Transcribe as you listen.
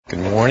Good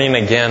morning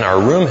again.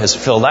 Our room has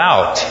filled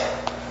out,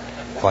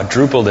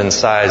 quadrupled in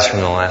size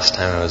from the last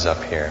time I was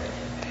up here.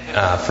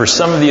 For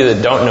some of you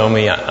that don't know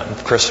me, I'm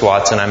Chris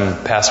Watson.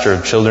 I'm pastor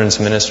of children's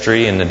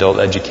ministry and adult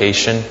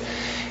education.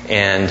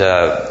 And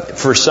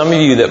for some of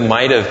you that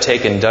might have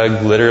taken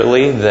Doug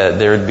literally, that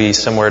there would be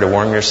somewhere to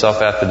warm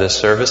yourself after this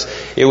service,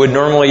 it would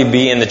normally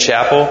be in the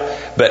chapel,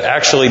 but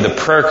actually the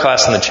prayer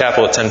class in the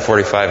chapel at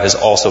 10:45 has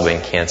also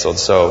been canceled.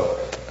 So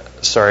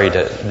sorry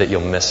that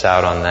you'll miss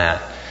out on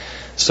that.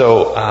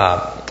 So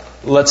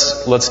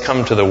let's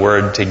come to the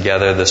Word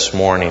together this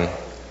morning.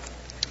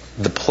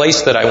 The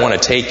place that I want to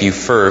take you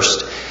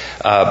first,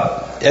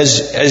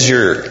 as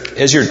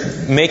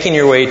you're making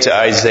your way to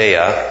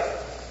Isaiah,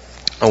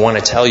 I want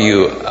to tell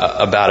you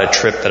about a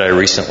trip that I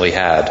recently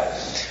had.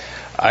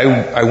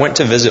 I went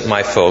to visit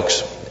my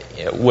folks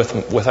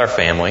with our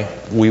family.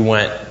 We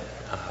went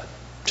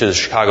to the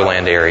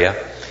Chicagoland area,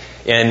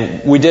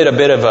 and we did a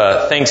bit of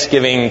a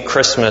Thanksgiving,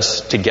 Christmas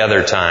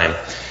together time.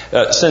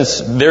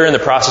 Since they're in the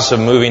process of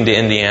moving to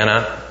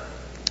Indiana,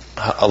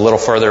 a little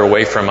further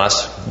away from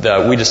us,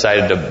 we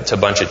decided to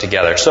bunch it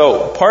together.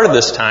 So part of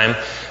this time,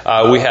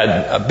 we had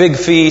a big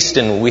feast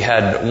and we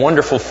had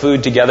wonderful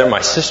food together.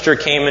 My sister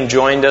came and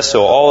joined us,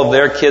 so all of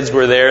their kids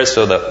were there,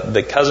 so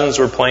the cousins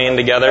were playing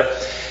together.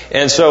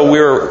 And so we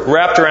were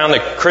wrapped around the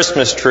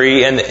Christmas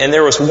tree, and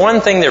there was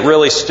one thing that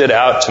really stood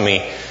out to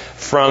me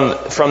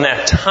from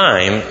that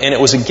time, and it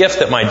was a gift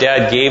that my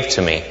dad gave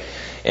to me.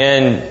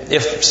 And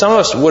if some of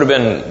us would have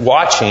been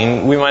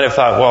watching, we might have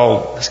thought,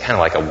 well, it's kind of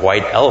like a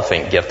white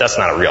elephant gift. That's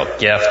not a real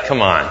gift.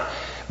 Come on.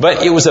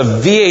 But it was a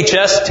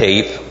VHS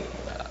tape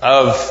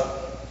of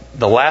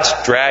The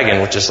Last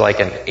Dragon, which is like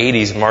an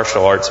 80s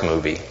martial arts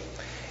movie.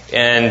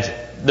 And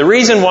the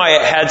reason why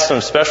it had some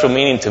special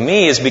meaning to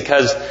me is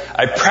because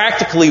I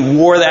practically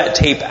wore that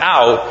tape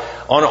out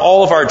on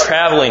all of our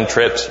traveling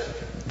trips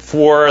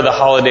for the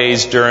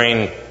holidays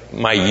during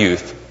my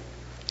youth.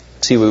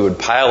 See, we would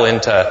pile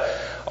into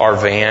our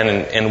van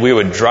and we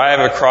would drive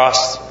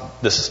across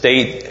the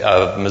state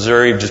of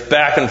Missouri, just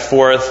back and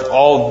forth,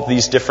 all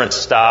these different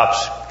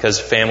stops, because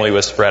family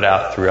was spread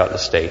out throughout the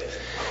state.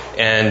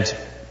 And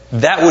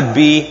that would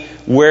be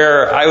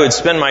where I would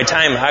spend my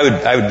time.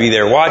 I would be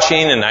there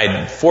watching, and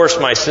I'd force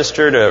my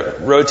sister to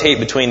rotate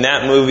between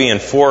that movie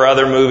and 4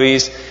 other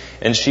movies,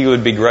 and she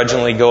would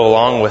begrudgingly go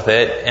along with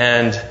it.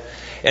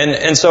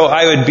 And so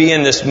I would be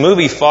in this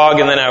movie fog,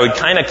 and then I would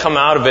kind of come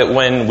out of it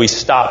when we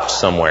stopped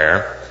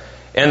somewhere.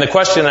 And the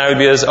question I would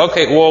be is,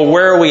 okay, well,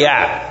 where are we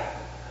at?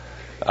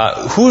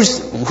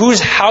 Whose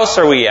house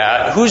are we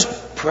at? Whose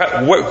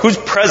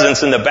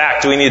presents in the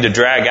back do we need to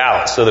drag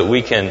out so that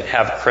we can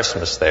have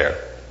Christmas there?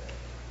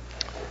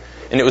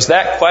 And it was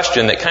that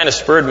question that kind of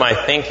spurred my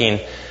thinking,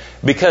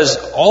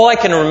 because all I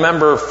can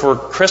remember for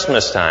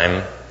Christmas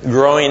time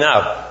growing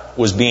up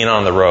was being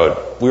on the road.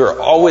 We were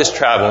always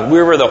traveling.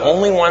 We were the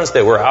only ones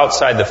that were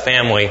outside the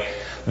family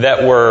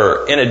that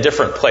were in a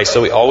different place, so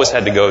we always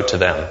had to go to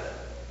them.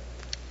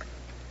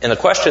 And the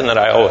question that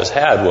I always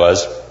had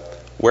was,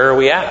 where are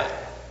we at?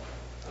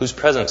 Whose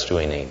presents do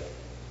we need?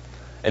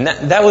 And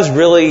that was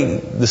really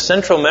the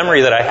central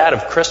memory that I had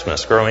of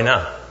Christmas growing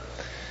up.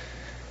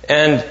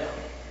 And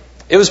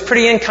it was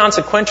pretty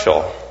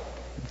inconsequential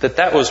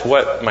that was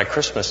what my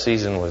Christmas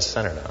season was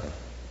centered on.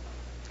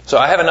 So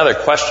I have another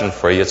question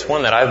for you. It's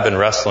one that I've been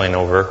wrestling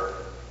over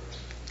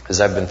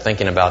as I've been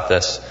thinking about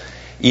this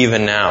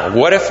even now.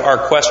 What if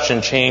our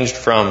question changed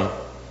from,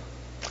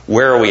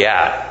 where are we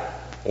at?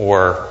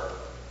 Or,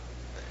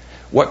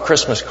 what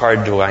Christmas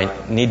card do I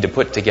need to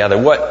put together?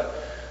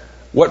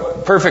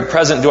 What perfect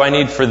present do I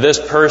need for this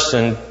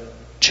person?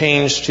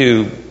 Change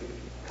to,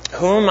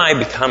 who am I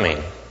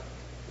becoming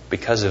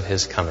because of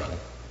His coming?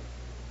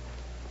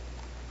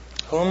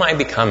 Who am I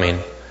becoming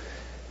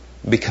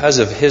because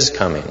of His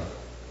coming?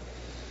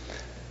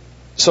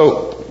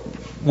 So,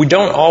 we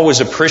don't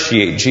always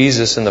appreciate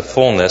Jesus in the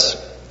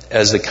fullness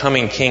as the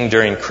coming King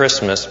during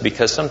Christmas,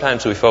 because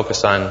sometimes we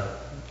focus on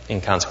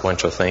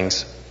inconsequential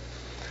things.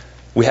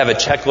 We have a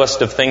checklist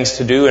of things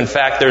to do. In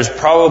fact, there's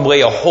probably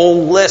a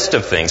whole list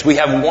of things. We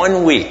have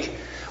 1 week.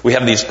 We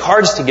have these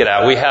cards to get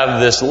out. We have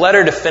this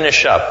letter to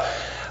finish up.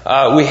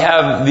 We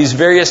have these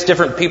various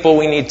different people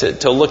we need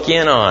to look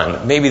in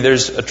on. Maybe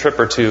there's a trip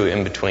or two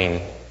in between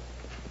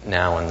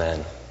now and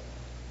then.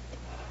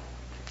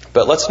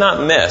 But let's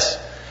not miss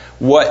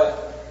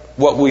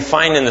what we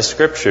find in the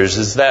Scriptures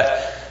is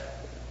that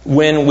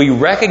when we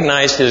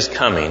recognize His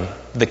coming,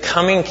 the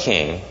coming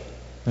King,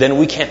 then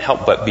we can't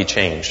help but be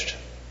changed.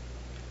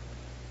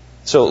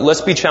 So let's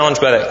be challenged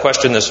by that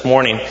question this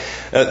morning.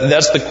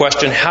 That's the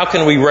question, how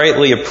can we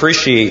rightly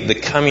appreciate the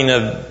coming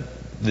of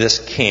this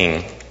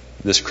King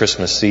this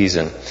Christmas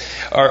season?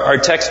 Our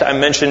text I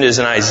mentioned is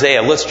in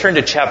Isaiah. Let's turn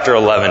to chapter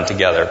 11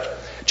 together.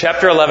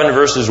 Chapter 11,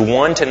 verses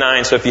 1 to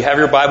 9. So if you have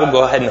your Bible,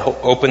 go ahead and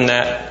open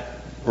that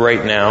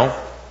right now.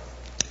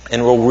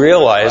 And we'll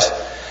realize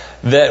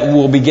that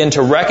we'll begin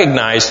to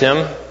recognize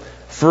Him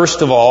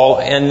first of all,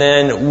 and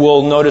then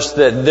we'll notice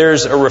that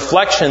there's a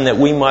reflection that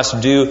we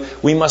must do.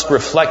 We must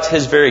reflect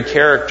His very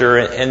character,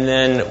 and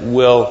then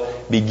we'll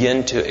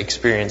begin to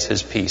experience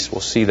His peace.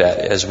 We'll see that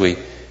as we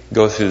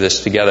go through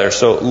this together.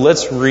 So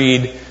let's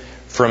read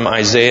from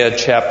Isaiah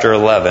chapter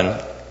 11,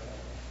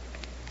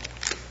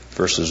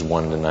 verses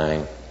 1 to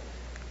 9.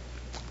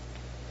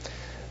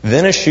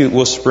 Then a shoot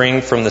will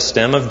spring from the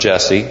stem of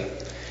Jesse,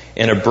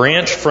 and a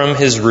branch from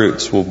his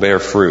roots will bear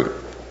fruit.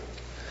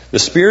 The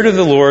Spirit of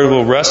the Lord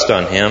will rest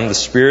on him, the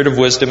Spirit of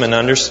wisdom and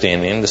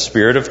understanding, the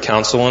Spirit of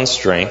counsel and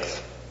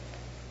strength,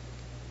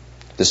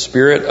 the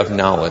Spirit of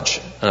knowledge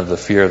and of the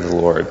fear of the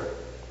Lord.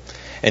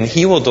 And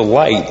he will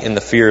delight in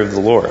the fear of the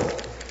Lord.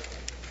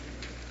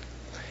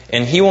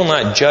 And he will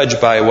not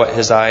judge by what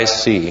his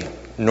eyes see,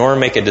 nor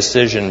make a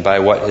decision by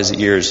what his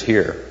ears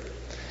hear.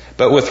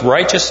 But with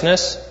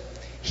righteousness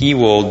he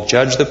will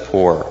judge the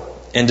poor,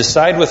 and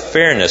decide with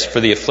fairness for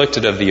the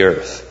afflicted of the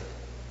earth.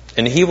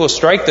 And he will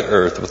strike the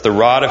earth with the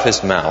rod of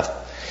his mouth,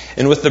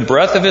 and with the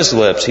breath of his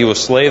lips he will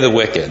slay the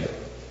wicked.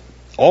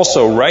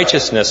 Also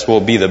righteousness will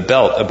be the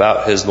belt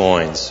about his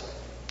loins,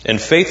 and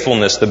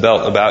faithfulness the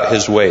belt about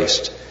his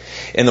waist.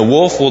 And the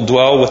wolf will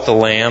dwell with the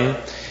lamb,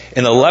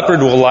 and the leopard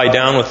will lie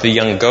down with the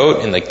young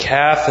goat, and the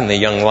calf and the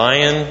young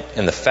lion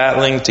and the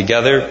fatling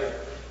together,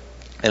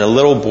 and a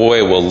little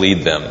boy will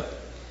lead them.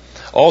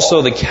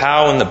 Also the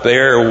cow and the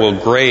bear will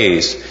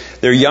graze.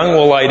 Their young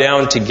will lie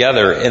down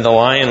together, and the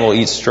lion will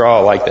eat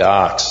straw like the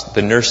ox.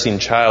 The nursing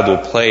child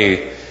will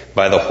play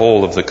by the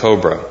hole of the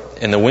cobra,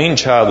 and the weaned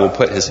child will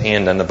put his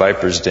hand on the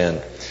viper's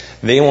den.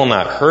 They will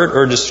not hurt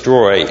or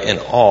destroy in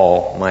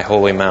all my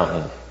holy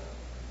mountain.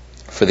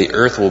 For the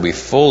earth will be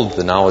full of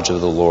the knowledge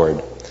of the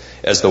Lord,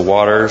 as the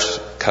waters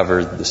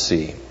covered the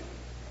sea.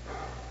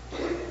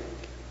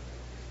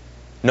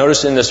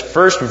 Notice in this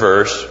first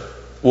verse,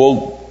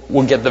 we'll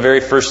get the very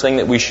first thing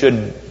that we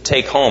should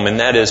take home, and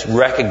that is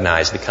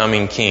recognize the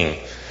coming king.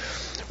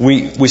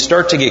 We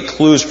start to get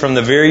clues from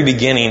the very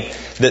beginning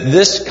that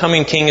this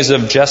coming king is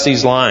of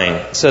Jesse's line.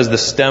 It says the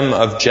stem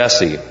of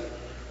Jesse.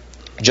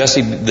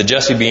 The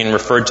Jesse being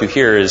referred to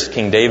here is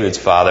King David's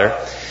father.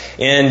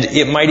 And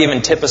it might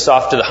even tip us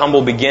off to the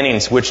humble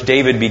beginnings which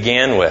David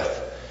began with,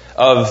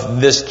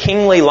 of this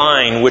kingly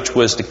line which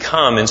was to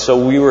come. And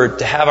so we were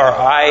to have our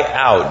eye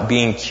out,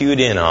 being cued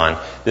in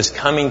on this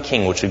coming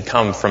king which would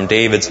come from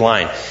David's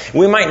line.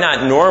 We might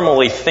not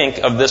normally think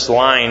of this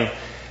line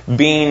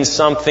being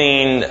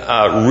something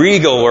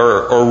regal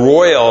or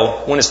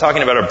royal when it's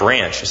talking about a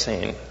branch. You're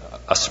saying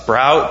a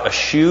sprout, a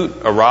shoot,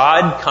 a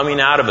rod coming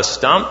out of a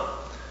stump.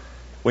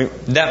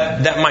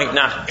 That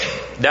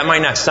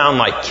might not sound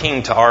like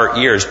king to our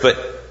ears, but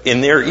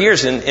in their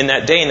ears, in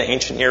that day in the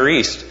ancient Near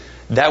East,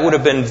 that would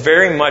have been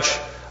very much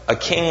a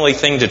kingly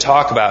thing to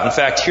talk about. In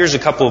fact, here's a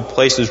couple of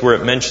places where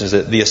it mentions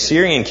it. The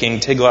Assyrian king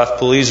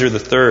Tiglath-Pileser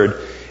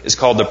III is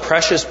called the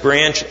precious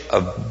branch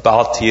of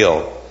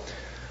Baltiel.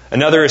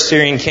 Another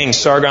Assyrian king,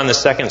 Sargon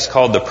II, is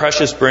called the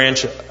precious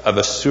branch of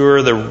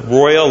Assur, the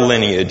royal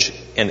lineage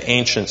and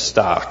ancient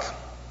stock.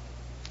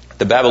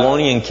 The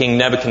Babylonian king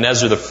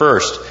Nebuchadnezzar I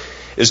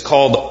is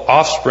called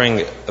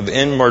offspring of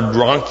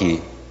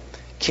En-Mardronki,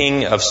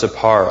 king of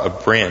Sapar, a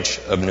branch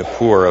of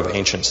Nippur of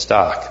ancient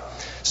stock.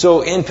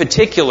 So in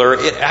particular,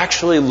 it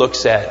actually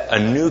looks at a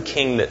new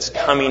king that's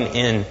coming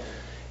in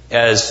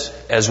as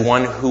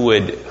one who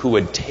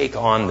would take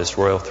on this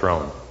royal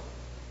throne.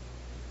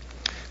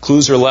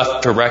 Clues are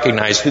left to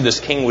recognize who this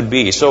king would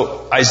be.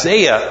 So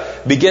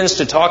Isaiah begins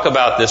to talk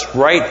about this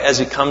right as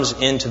it comes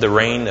into the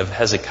reign of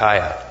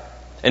Hezekiah.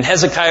 And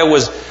Hezekiah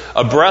was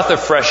a breath of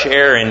fresh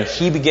air, and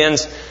he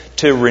begins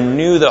to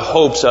renew the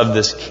hopes of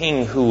this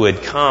king who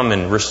would come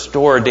and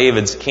restore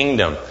David's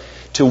kingdom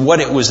to what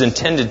it was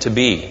intended to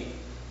be.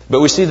 But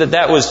we see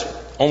that was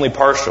only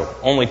partial,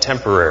 only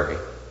temporary.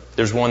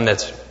 There's one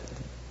that's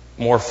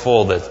more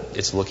full that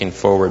it's looking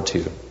forward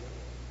to.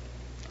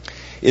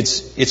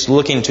 It's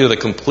looking to the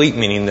complete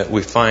meaning that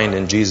we find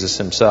in Jesus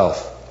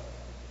himself.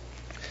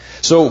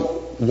 So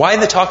why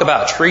the talk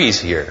about trees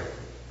here?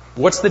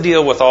 What's the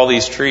deal with all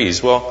these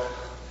trees? Well,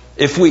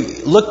 if we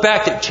look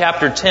back at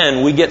chapter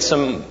 10, we get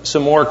some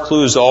more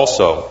clues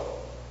also.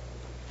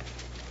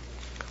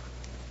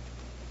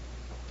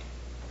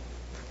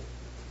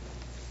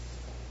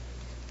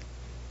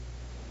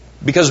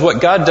 Because what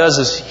God does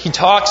is He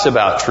talks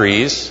about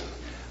trees,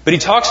 but He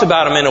talks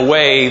about them in a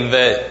way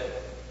that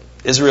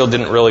Israel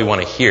didn't really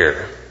want to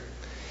hear.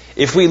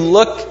 If we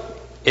look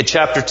at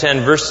chapter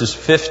 10, verses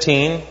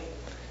 15,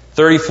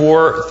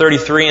 34,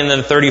 33, and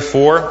then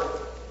 34,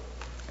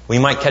 we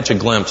might catch a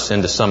glimpse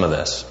into some of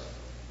this.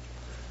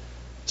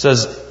 It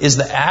says, "Is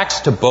the axe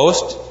to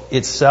boast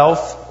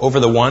itself over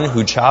the one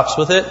who chops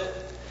with it?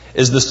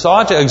 Is the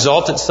saw to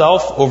exalt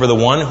itself over the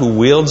one who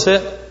wields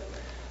it?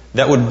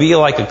 That would be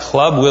like a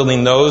club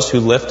wielding those who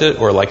lift it,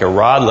 or like a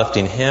rod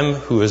lifting him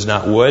who is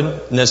not wood."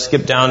 And then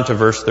skip down to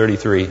verse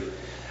 33.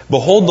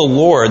 "Behold, the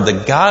Lord, the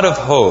God of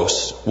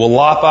hosts, will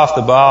lop off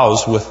the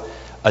boughs with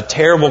a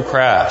terrible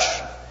crash.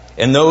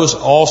 And those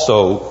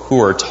also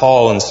who are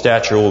tall in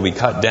stature will be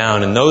cut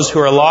down, and those who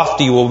are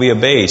lofty will be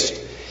abased.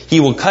 He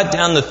will cut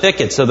down the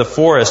thickets of the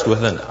forest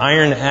with an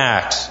iron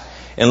axe,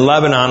 and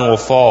Lebanon will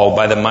fall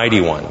by the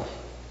mighty one."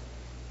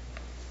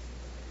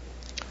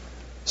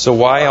 So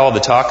why all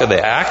the talk of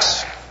the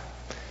axe?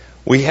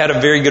 We had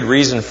a very good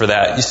reason for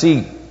that. You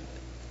see,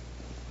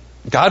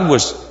 God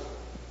was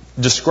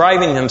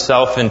describing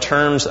himself in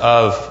terms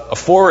of a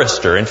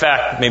forester. In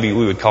fact, maybe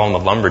we would call him a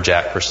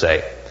lumberjack per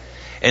se.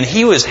 And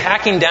he was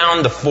hacking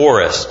down the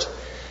forest.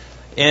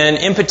 And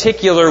in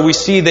particular, we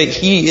see that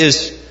he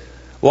is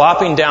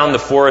lopping down the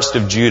forest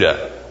of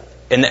Judah.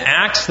 And the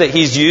axe that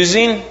he's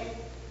using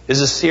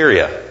is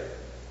Assyria.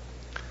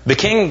 The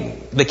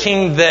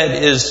king that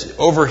is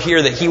over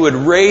here that he would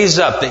raise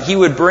up, that he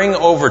would bring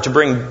over to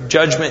bring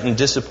judgment and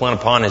discipline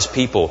upon his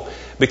people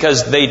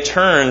because they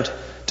turned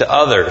to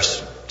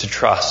others to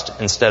trust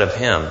instead of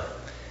him.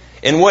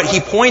 And what he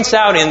points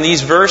out in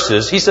these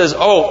verses, he says,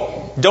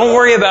 oh, don't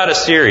worry about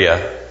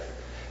Assyria.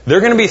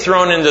 They're going to be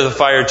thrown into the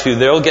fire too.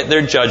 They'll get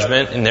their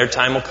judgment and their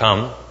time will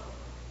come.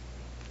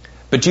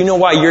 But do you know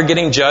why you're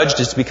getting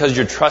judged? It's because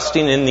you're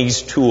trusting in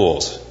these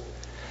tools.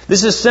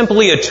 This is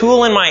simply a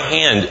tool in my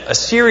hand.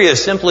 Assyria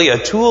is simply a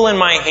tool in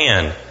my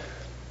hand.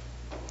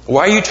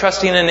 Why are you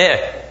trusting in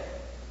it?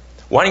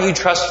 Why don't you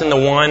trust in the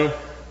one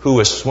who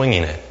is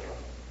swinging it?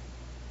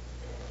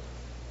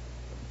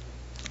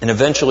 And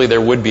eventually there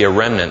would be a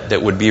remnant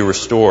that would be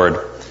restored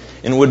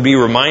and would be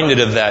reminded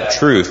of that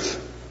truth.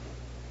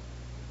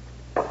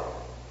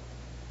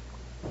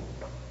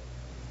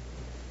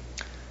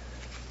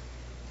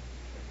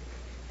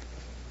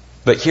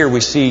 But here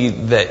we see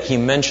that he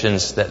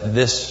mentions that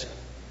this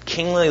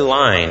kingly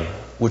line,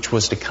 which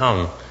was to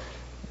come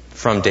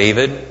from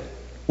David,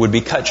 would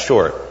be cut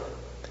short.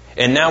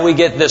 And now we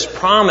get this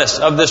promise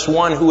of this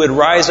one who would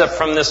rise up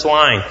from this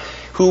line,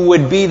 who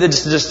would be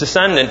this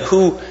descendant,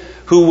 who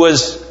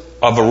was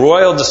of a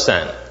royal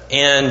descent.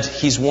 And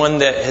he's one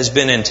that has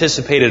been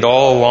anticipated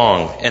all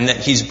along, and that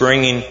he's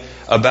bringing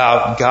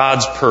about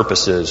God's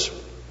purposes.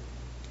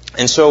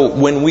 And so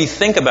when we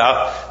think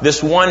about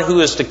this one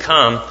who is to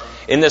come,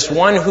 and this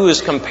one who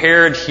is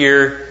compared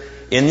here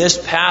in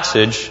this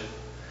passage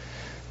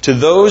to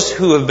those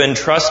who have been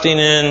trusting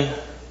in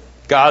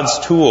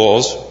God's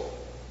tools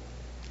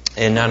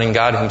and not in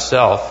God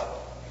himself,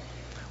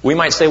 we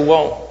might say,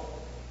 well,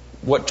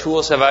 what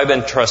tools have I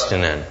been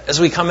trusting in? As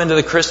we come into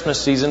the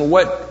Christmas season,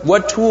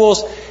 what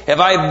tools have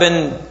I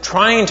been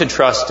trying to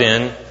trust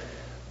in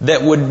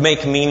that would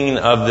make meaning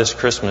of this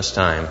Christmas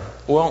time?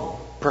 Well,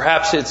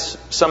 perhaps it's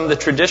some of the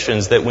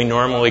traditions that we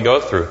normally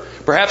go through.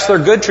 Perhaps they're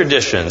good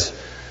traditions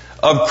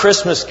of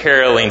Christmas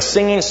caroling,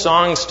 singing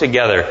songs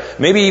together,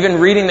 maybe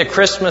even reading the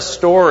Christmas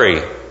story.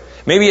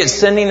 Maybe it's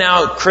sending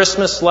out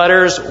Christmas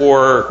letters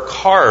or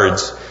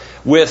cards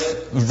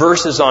with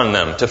verses on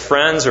them to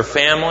friends or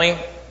family.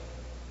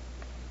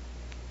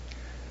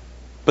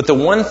 But the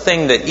one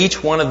thing that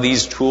each one of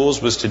these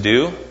tools was to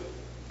do,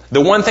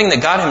 the one thing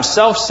that God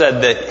himself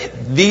said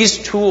that these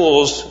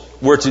tools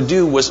were to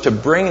do was to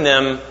bring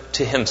them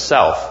to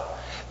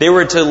himself. They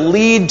were to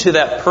lead to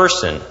that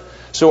person.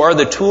 So are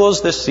the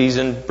tools this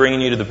season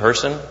bringing you to the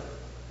person?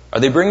 Are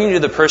they bringing you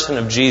to the person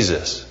of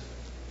Jesus?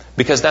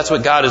 Because that's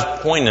what God is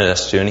pointing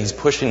us to and he's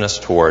pushing us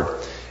toward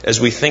as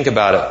we think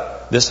about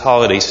it this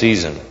holiday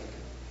season.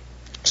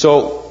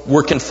 So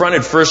we're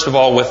confronted first of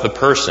all with the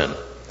person.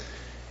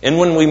 And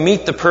when we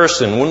meet the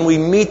person, when we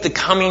meet the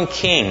coming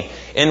king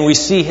and we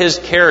see his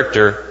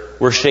character,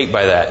 we're shaped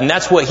by that. And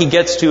that's what he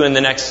gets to in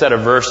the next set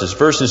of verses.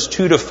 Verses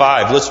 2 to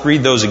 5. Let's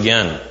read those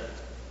again.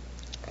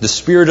 The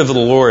Spirit of the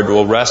Lord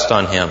will rest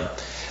on him.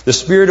 The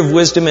Spirit of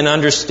wisdom and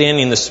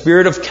understanding, the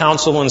Spirit of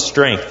counsel and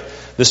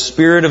strength, the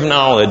Spirit of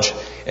knowledge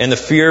and the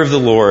fear of the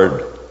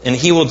Lord. And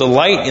he will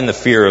delight in the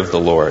fear of the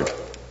Lord.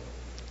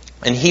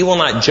 And he will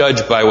not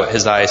judge by what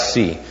his eyes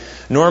see,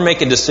 nor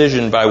make a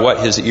decision by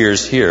what his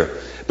ears hear.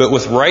 But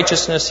with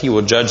righteousness he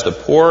will judge the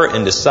poor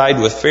and decide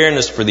with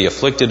fairness for the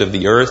afflicted of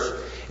the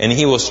earth. And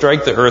he will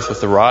strike the earth with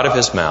the rod of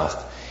his mouth.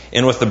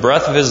 And with the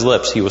breath of his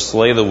lips he will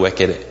slay the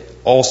wicked.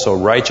 Also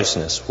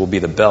righteousness will be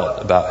the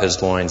belt about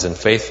his loins, and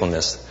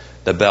faithfulness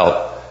the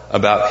belt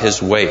about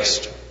his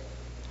waist.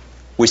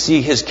 We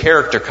see his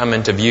character come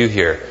into view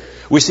here.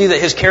 We see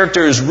that his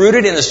character is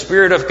rooted in the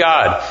Spirit of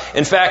God.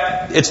 In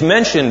fact, it's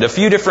mentioned a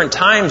few different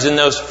times in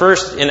that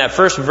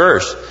first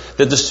verse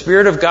that the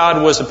Spirit of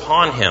God was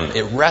upon him.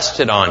 It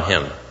rested on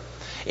him.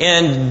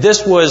 And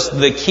this was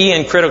the key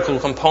and critical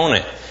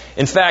component.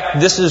 In fact,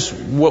 this is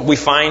what we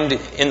find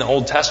in the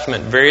Old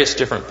Testament, various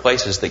different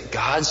places, that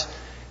God's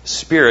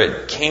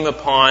Spirit came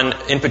upon,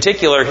 in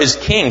particular, his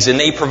kings, and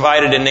they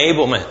provided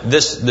enablement.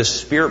 The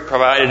Spirit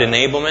provided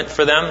enablement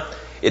for them.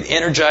 It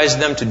energized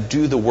them to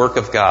do the work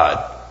of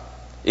God.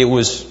 It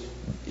was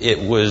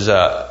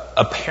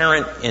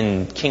apparent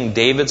in King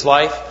David's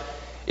life.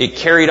 It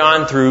carried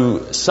on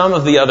through some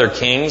of the other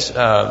kings.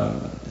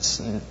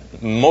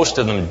 Most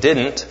of them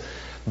didn't,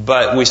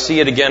 but we see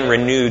it again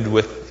renewed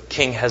with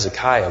King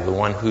Hezekiah, the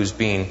one who's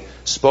being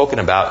spoken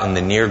about in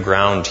the near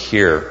ground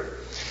here.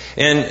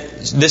 And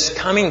this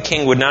coming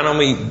king would not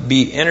only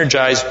be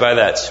energized by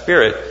that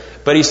Spirit,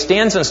 but he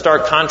stands in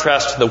stark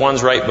contrast to the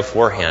ones right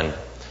beforehand.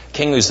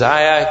 King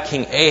Uzziah,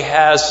 King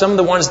Ahaz, some of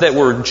the ones that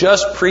were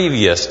just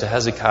previous to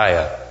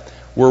Hezekiah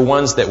were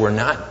ones that were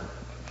not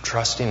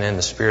trusting in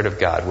the Spirit of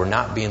God. We're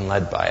not being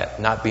led by it,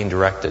 not being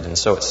directed. And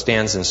so it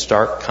stands in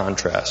stark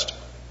contrast.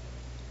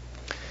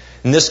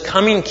 And this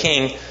coming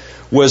king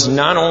was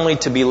not only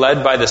to be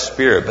led by the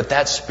Spirit, but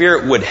that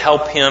Spirit would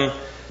help him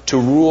to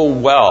rule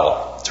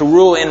well, to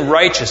rule in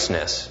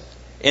righteousness,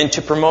 and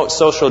to promote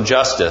social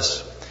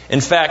justice.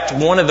 In fact,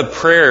 one of the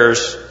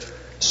prayers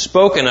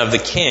spoken of the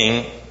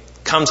king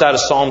comes out of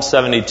Psalm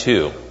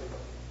 72,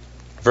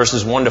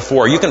 verses 1 to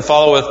 4. You can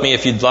follow with me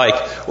if you'd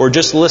like, or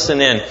just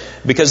listen in,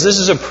 because this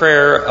is a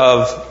prayer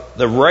of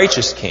the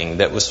righteous king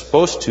that was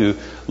supposed to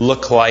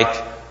look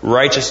like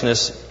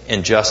righteousness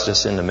and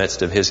justice in the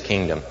midst of his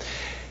kingdom.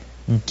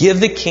 Give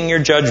the king your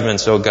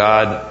judgments, O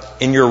God,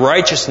 and your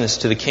righteousness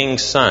to the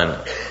king's son.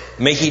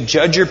 May he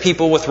judge your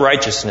people with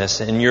righteousness,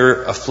 and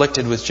you're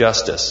afflicted with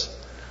justice.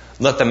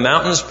 Let the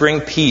mountains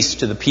bring peace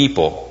to the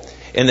people,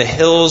 and the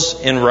hills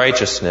in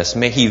righteousness.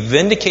 May he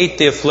vindicate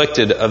the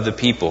afflicted of the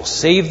people,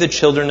 save the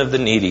children of the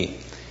needy,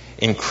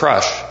 and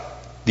crush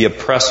the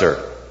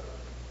oppressor.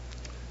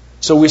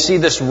 So we see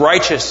this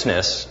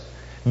righteousness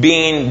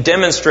being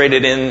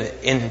demonstrated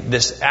in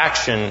this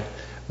action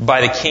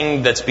by the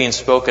king that's being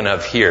spoken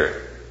of here.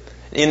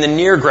 In the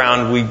near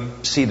ground, we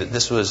see that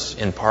this was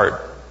in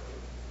part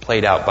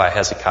played out by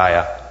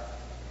Hezekiah.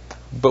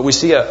 But we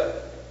see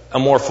a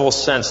more full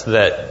sense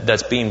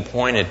that's being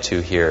pointed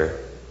to here.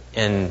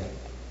 And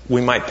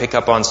we might pick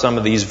up on some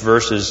of these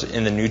verses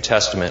in the New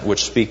Testament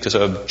which speak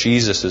of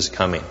Jesus'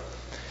 coming.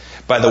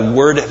 By the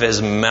word of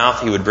his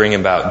mouth he would bring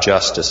about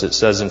justice. It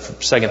says in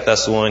 2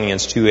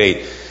 Thessalonians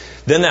 2:8,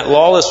 then that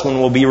lawless one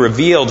will be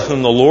revealed,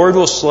 whom the Lord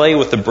will slay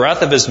with the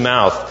breath of his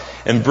mouth,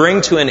 and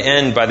bring to an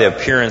end by the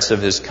appearance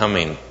of his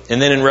coming.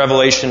 And then in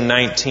Revelation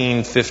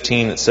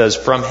 19:15 it says,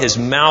 from his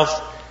mouth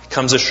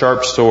comes a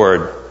sharp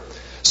sword,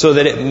 so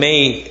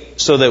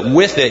that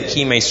with it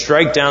he may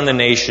strike down the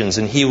nations,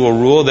 and he will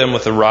rule them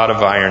with a rod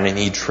of iron, and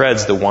he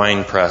treads the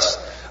winepress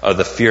of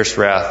the fierce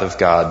wrath of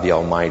God the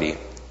Almighty.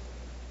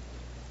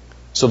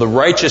 So the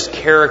righteous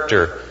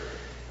character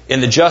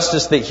and the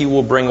justice that he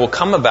will bring will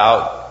come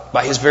about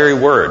by his very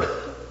word.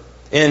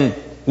 And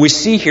we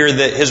see here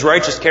that his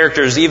righteous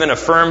character is even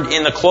affirmed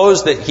in the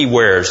clothes that he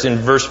wears. In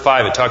verse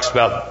 5 it talks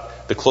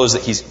about the clothes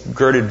that he's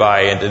girded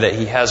by and that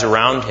he has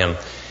around him.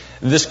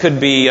 This could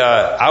be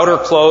outer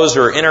clothes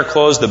or inner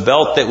clothes, the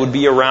belt that would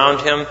be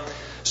around him,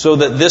 so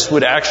that this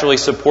would actually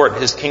support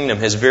his kingdom,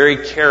 his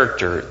very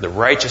character, the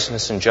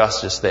righteousness and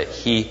justice that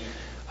he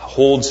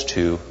holds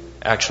to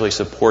actually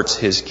supports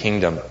his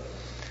kingdom.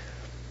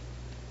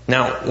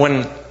 Now,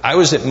 when I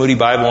was at Moody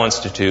Bible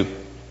Institute,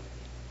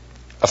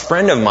 a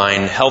friend of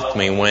mine helped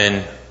me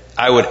when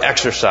I would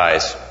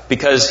exercise,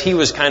 because he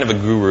was kind of a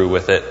guru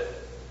with it.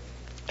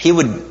 He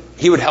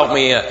would help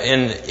me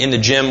in the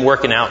gym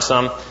working out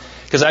some,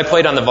 because I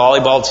played on the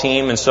volleyball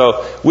team, and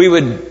so we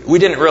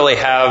didn't really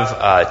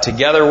have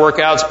together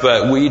workouts,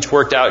 but we each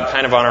worked out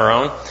kind of on our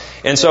own.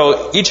 And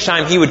so each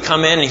time he would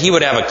come in and he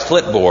would have a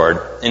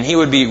clipboard, and he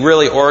would be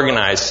really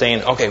organized,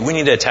 saying, okay, we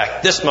need to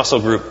attack this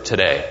muscle group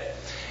today.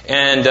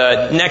 And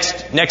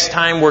next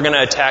time we're going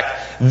to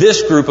attack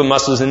this group of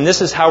muscles, and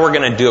this is how we're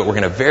going to do it. We're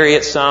going to vary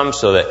it some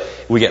so that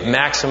we get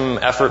maximum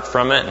effort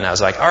from it. And I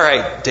was like, all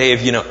right,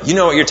 Dave, you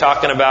know what you're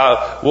talking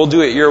about. We'll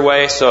do it your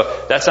way.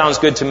 So that sounds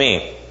good to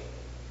me.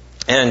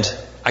 And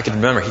I could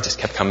remember he just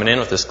kept coming in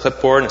with this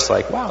clipboard, and it's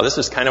like, wow, this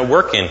is kind of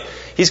working.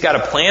 He's got a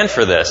plan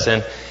for this.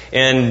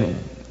 And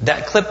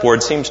that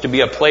clipboard seems to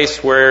be a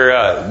place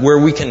where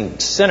we can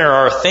center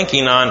our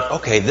thinking on,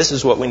 okay, this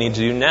is what we need to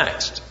do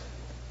next.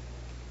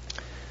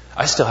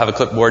 I still have a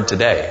clipboard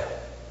today,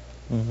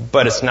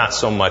 but it's not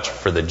so much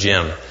for the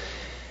gym.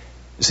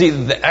 See,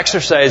 the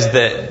exercise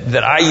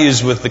that I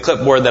use with the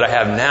clipboard that I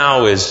have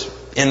now is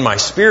in my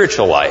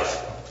spiritual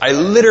life. I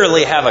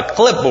literally have a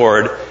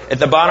clipboard at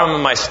the bottom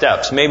of my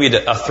steps, maybe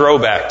a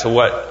throwback to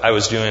what I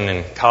was doing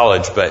in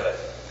college, but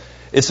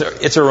it's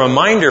a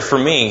reminder for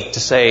me to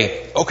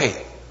say, okay,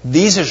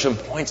 these are some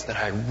points that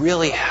I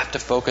really have to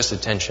focus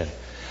attention,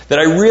 that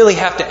I really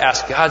have to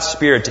ask God's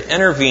Spirit to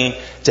intervene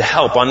to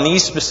help on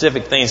these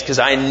specific things, because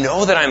I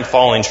know that I'm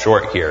falling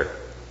short here.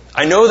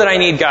 I know that I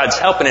need God's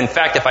help, and in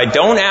fact, if I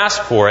don't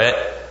ask for it,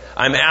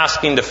 I'm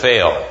asking to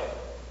fail.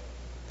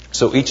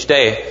 So each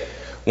day,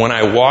 when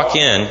I walk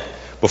in,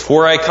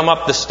 before I come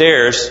up the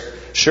stairs,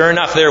 sure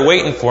enough, there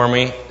waiting for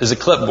me is a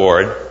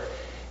clipboard,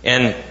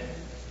 and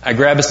I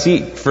grab a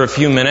seat for a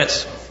few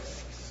minutes,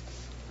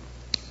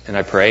 and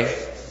I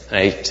pray.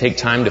 I take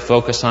time to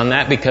focus on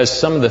that, because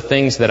some of the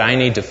things that I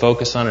need to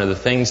focus on are the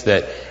things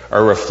that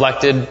are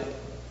reflected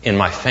in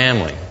my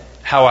family.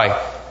 How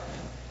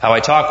I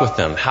talk with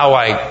them, how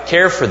I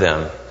care for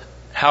them,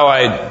 how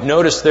I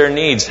notice their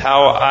needs,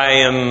 how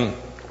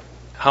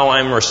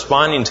I'm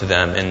responding to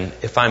them, and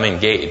if I'm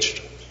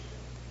engaged.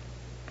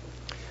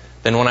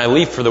 Then when I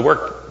leave for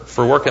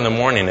work in the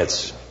morning,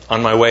 it's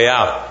on my way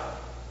out.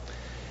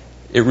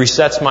 It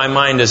resets my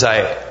mind as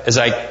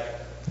I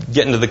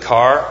get into the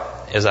car,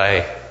 as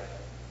I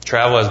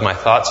travel, as my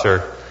thoughts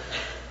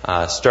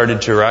are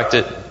started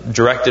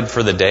directed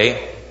for the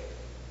day.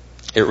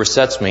 It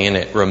resets me, and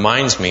it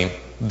reminds me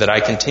that I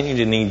continue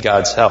to need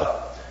God's help.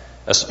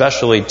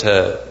 especially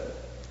to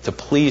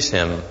please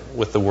Him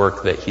with the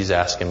work that He's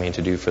asking me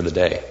to do for the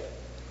day.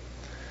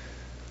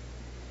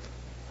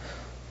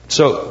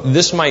 So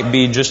this might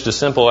be just a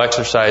simple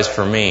exercise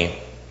for me,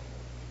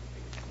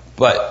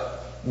 but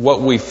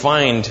what we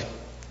find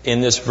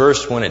in this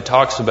verse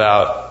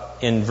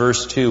in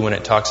verse 2, when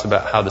it talks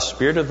about how the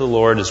Spirit of the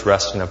Lord is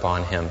resting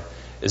upon him,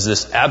 is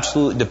this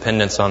absolute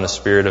dependence on the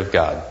Spirit of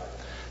God.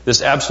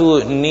 This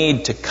absolute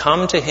need to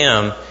come to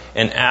Him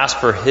and ask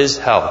for His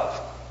help.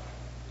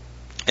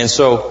 And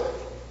so,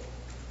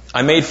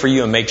 I made for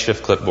you a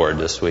makeshift clipboard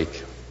this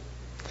week.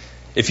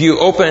 If you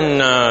open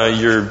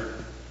your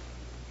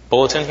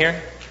bulletin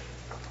here,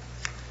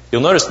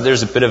 you'll notice that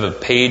there's a bit of a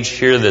page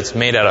here that's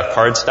made out of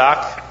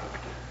cardstock.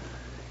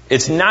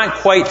 It's not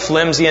quite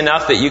flimsy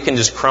enough that you can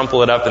just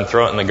crumple it up and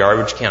throw it in the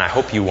garbage can. I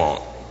hope you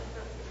won't.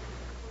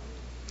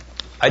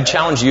 I'd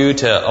challenge you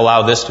to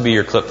allow this to be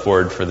your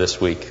clipboard for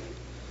this week.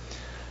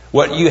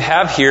 What you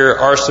have here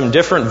are some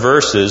different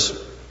verses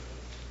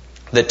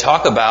that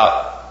talk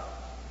about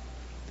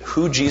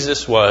who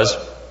Jesus was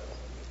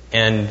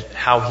and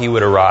how He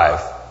would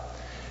arrive.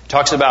 It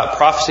talks about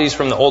prophecies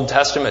from the Old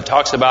Testament. It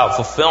talks about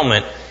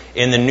fulfillment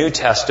in the New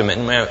Testament.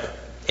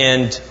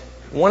 And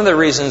one of the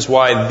reasons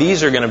why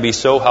these are going to be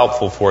so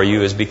helpful for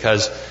you is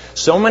because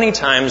so many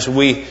times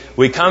we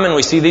come and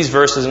we see these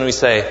verses and we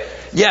say,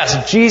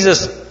 yes,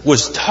 Jesus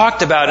was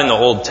talked about in the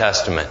Old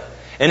Testament.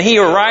 And He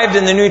arrived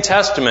in the New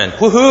Testament.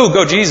 Woohoo,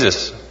 go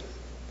Jesus.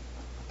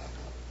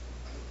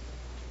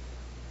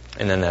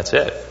 And then that's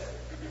it.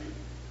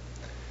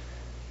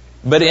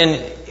 But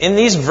in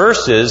these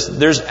verses,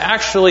 there's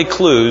actually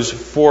clues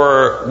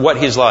for what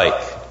He's like,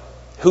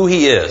 who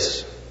He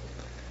is,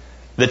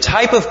 the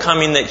type of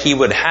coming that He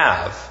would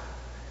have.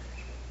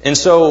 And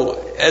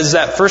so, as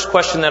that first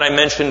question that I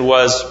mentioned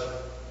was,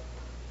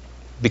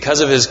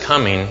 because of His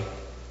coming,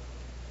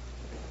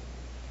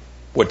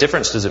 what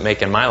difference does it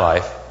make in my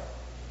life?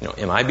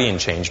 Am I being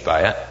changed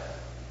by it?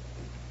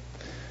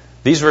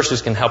 These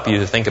verses can help you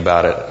to think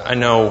about it. I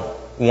know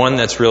one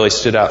that's really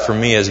stood out for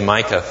me is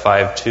Micah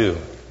 5:2.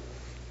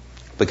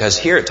 Because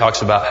here it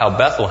talks about how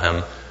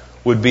Bethlehem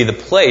would be the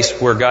place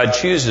where God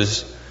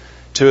chooses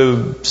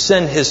to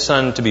send His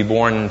Son to be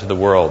born into the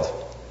world.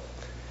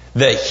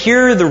 That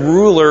here the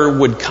ruler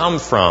would come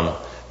from,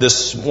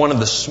 one of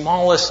the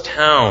smallest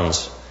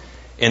towns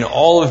in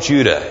all of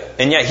Judah.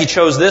 And yet He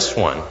chose this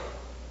one.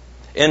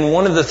 And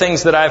one of the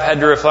things that I've had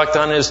to reflect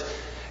on is,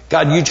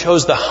 God, You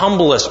chose the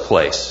humblest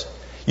place.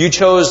 You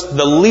chose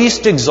the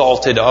least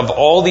exalted of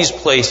all these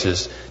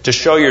places to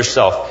show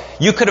Yourself.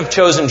 You could have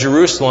chosen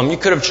Jerusalem. You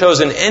could have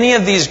chosen any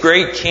of these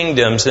great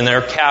kingdoms and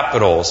their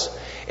capitals.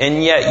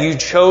 And yet You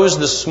chose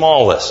the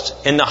smallest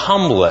and the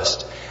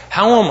humblest.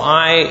 How am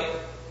I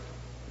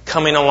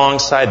coming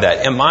alongside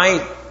that? Am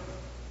I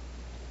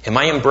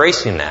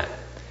embracing that?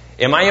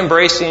 Am I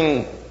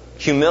embracing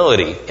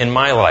humility in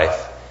my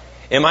life?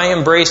 Am I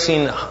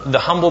embracing the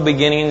humble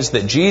beginnings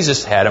that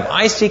Jesus had? Am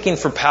I seeking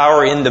for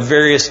power in the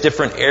various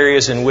different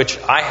areas in which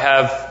I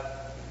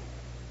have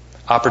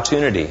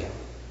opportunity?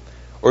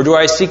 Or do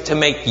I seek to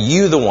make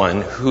You the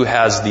one who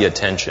has the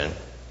attention?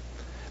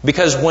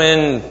 Because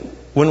when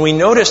we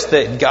notice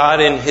that God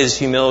in His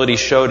humility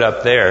showed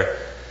up there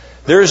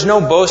is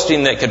no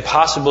boasting that could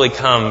possibly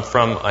come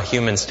from a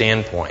human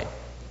standpoint.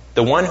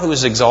 The one who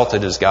is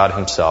exalted is God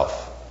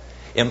Himself.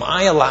 Am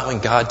I allowing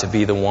God to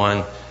be the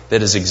one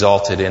that is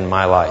exalted in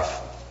my life?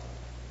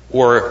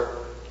 Or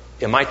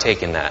am I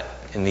taking that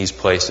in these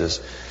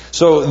places?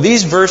 So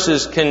these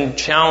verses can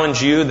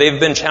challenge you. They've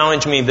been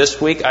challenging me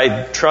this week.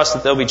 I trust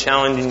that they'll be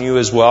challenging you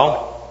as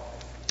well.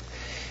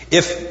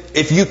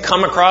 If you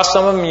come across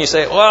some of them and you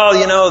say,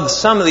 well,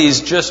 some of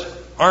these just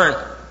aren't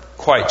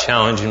quite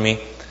challenging me,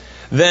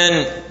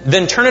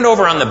 then turn it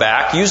over on the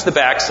back, use the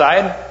back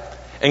side,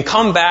 and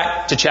come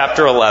back to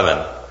chapter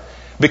 11.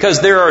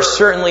 Because there are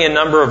certainly a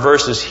number of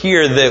verses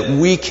here that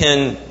we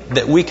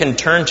can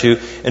turn to.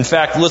 In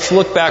fact, let's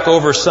look back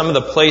over some of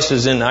the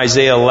places in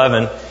Isaiah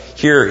 11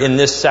 here in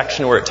this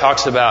section where it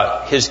talks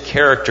about His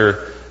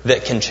character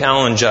that can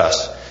challenge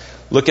us.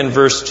 Look in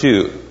verse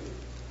 2.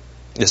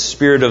 The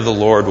Spirit of the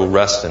Lord will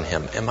rest in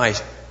him. Am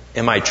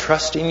I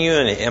trusting You,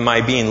 and am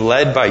I being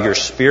led by Your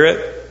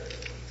Spirit?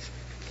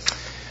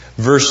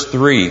 Verse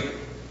 3.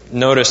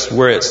 Notice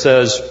where it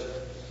says,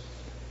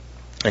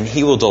 and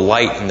he will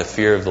delight in the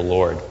fear of the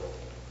Lord.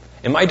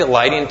 Am I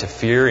delighting to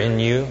fear in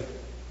You,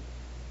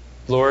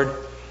 Lord?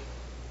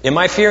 Am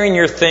I fearing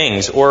Your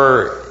things,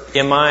 or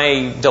am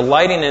I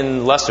delighting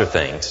in lesser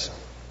things?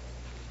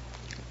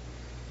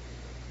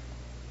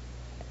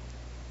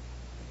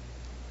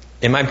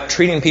 Am I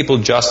treating people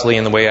justly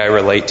in the way I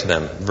relate to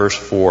them? Verse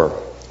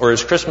 4. Or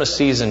is Christmas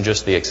season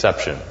just the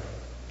exception?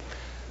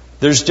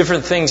 There's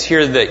different things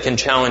here that can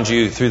challenge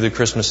you through the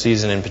Christmas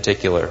season in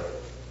particular.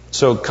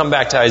 So come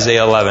back to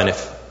Isaiah 11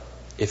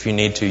 if you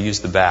need to. Use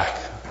the back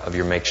of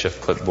your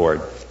makeshift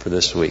clipboard for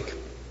this week.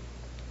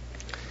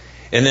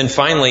 And then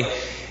finally,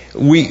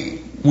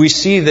 we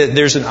see that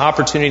there's an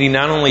opportunity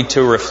not only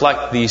to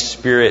reflect these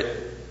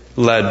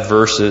Spirit-led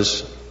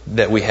verses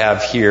that we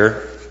have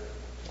here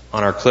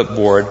on our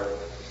clipboard,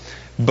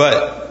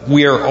 but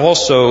we are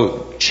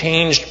also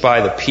changed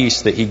by the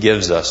peace that He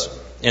gives us.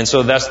 And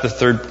so that's the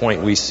third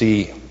point we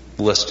see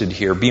listed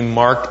here. Be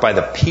marked by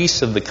the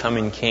peace of the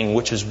coming King,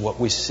 which is what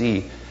we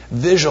see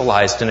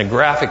visualized in a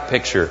graphic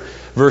picture.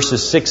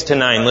 Verses 6 to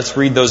 9. Let's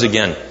read those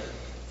again.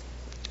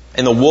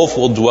 And the wolf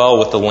will dwell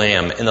with the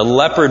lamb, and the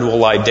leopard will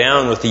lie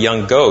down with the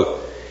young goat,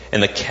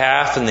 and the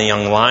calf and the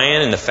young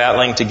lion and the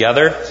fatling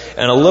together,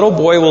 and a little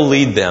boy will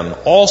lead them.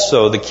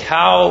 Also the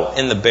cow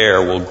and the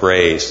bear will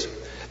graze.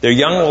 Their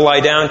young will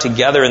lie down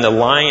together, and the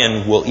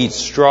lion will eat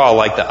straw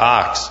like the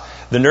ox.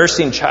 The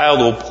nursing child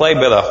will play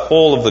by the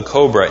hole of the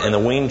cobra, and the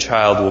weaned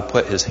child will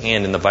put his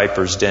hand in the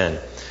viper's den.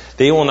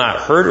 They will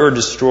not hurt or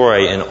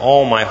destroy in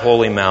all my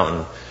holy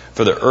mountain,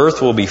 for the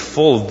earth will be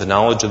full of the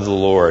knowledge of the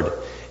Lord,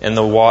 and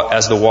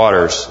as the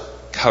waters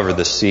cover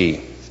the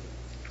sea.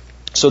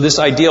 So this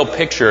ideal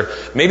picture,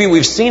 maybe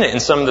we've seen it in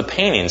some of the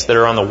paintings that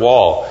are on the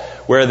wall,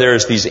 where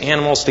there's these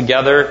animals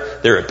together,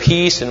 they're at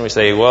peace, and we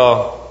say,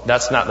 well,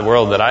 that's not the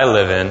world that I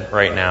live in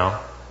right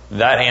now.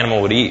 That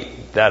animal would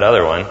eat that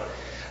other one.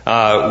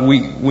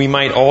 We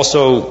might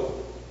also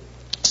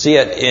see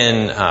it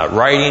in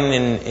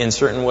writing in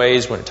certain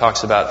ways when it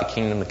talks about the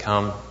kingdom to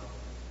come.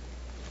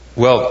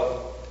 Well,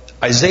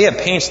 Isaiah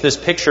paints this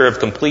picture of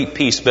complete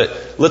peace,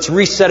 but let's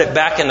reset it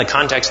back in the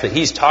context that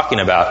he's talking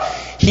about.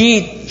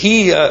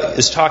 He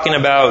is talking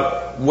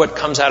about what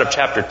comes out of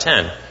chapter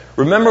 10.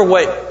 Remember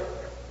what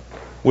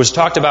was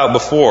talked about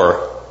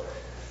before.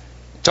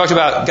 Talked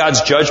about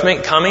God's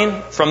judgment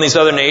coming from these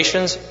other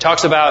nations.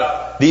 Talks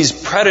about these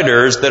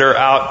predators that are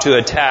out to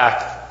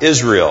attack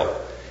Israel.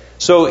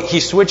 So he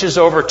switches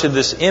over to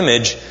this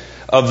image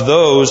of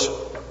those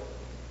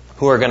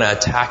who are going to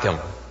attack him.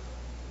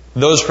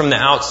 Those from the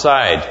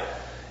outside.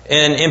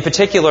 And in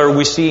particular,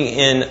 we see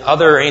in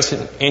other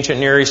ancient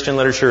Near Eastern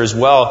literature as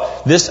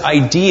well, this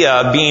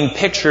idea being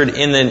pictured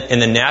in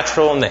the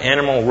natural and the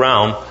animal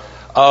realm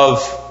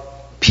of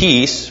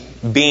peace,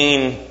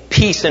 being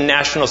peace and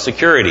national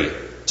security.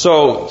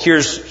 So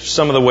here's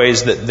some of the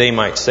ways that they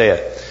might say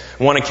it.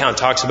 One account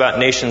talks about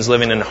nations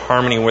living in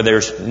harmony where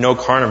there's no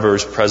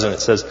carnivores present. It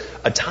says,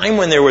 a time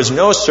when there was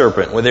no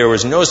serpent, where there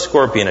was no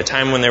scorpion, a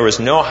time when there was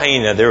no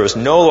hyena, there was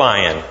no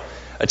lion,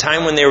 a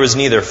time when there was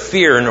neither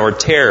fear nor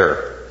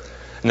terror.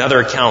 Another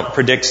account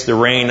predicts the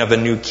reign of a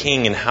new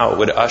king and how it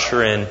would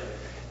usher in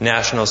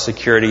national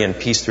security and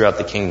peace throughout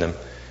the kingdom.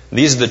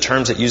 These are the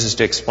terms it uses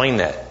to explain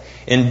that.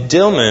 In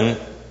Dilman,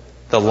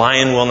 the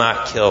lion will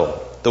not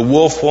kill. The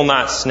wolf will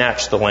not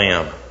snatch the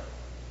lamb.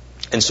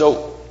 And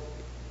so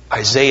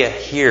Isaiah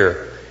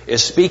here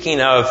is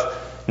speaking of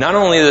not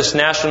only this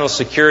national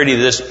security,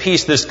 this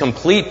peace, this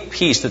complete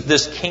peace that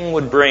this king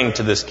would bring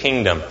to this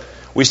kingdom.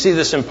 We see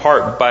this in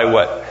part by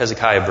what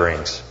Hezekiah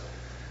brings.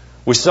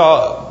 We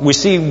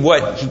see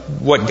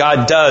what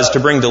God does to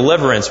bring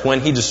deliverance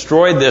when He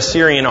destroyed the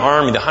Assyrian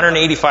army, the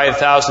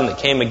 185,000 that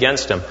came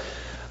against him.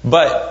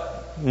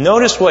 But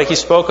notice what He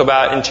spoke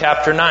about in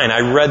chapter 9.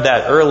 I read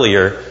that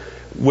earlier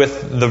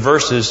with the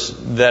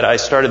verses that I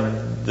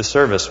started the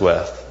service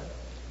with.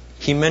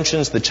 He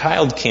mentions the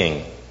child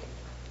king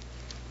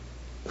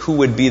who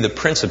would be the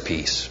Prince of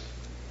Peace.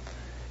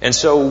 And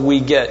so we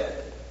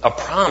get a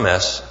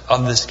promise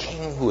of this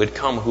king who would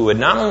come, who would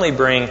not only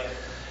bring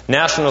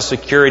national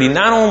security,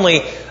 not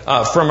only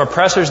from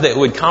oppressors that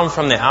would come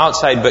from the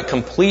outside, but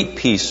complete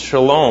peace,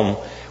 shalom,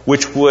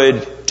 which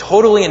would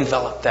totally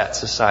envelop that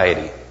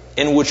society,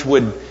 and which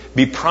would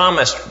be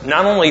promised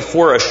not only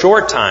for a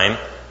short time,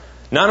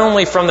 not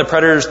only from the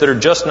predators that are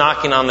just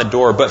knocking on the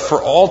door, but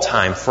for all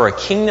time, for a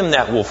kingdom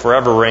that will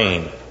forever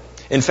reign.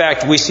 In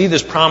fact, we see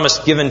this promise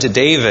given to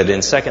David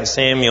in 2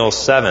 Samuel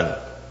 7.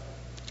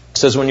 It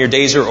says, when your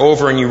days are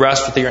over and you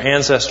rest with your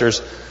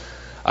ancestors,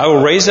 I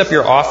will raise up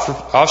your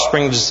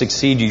offspring to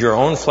succeed you, your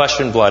own flesh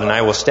and blood, and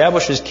I will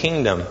establish His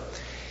kingdom.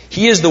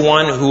 He is the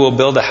one who will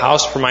build a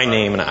house for my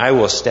name, and I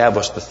will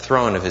establish the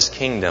throne of His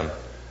kingdom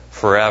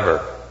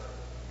forever.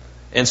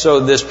 And so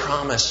this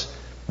promise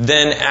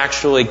then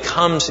actually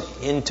comes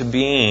into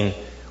being.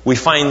 We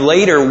find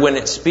later when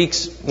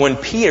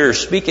Peter,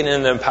 speaking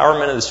in the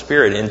empowerment of the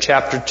Spirit in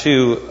chapter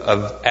 2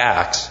 of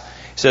Acts,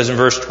 he says in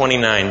verse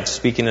 29,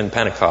 speaking in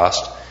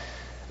Pentecost,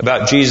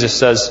 about Jesus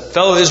says,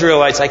 fellow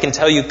Israelites, I can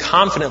tell you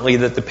confidently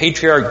that the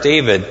patriarch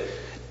David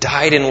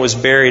died and was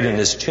buried, and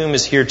his tomb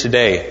is here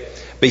today.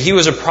 But he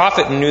was a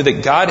prophet and knew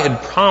that God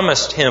had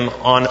promised him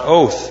on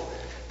oath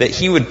that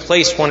He would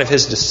place one of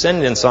his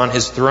descendants on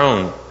His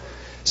throne.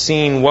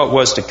 Seeing what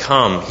was to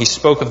come, He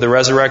spoke of the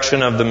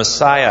resurrection of the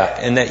Messiah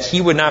and that He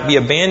would not be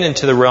abandoned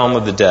to the realm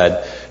of the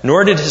dead,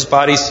 nor did His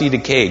body see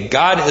decay.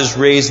 God has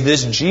raised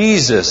this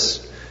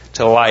Jesus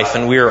to life,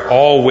 and we are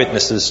all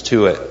witnesses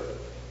to it.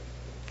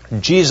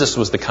 Jesus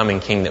was the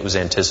coming king that was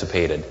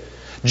anticipated.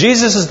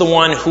 Jesus is the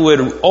one who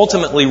would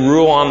ultimately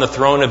rule on the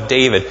throne of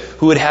David,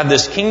 who would have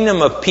this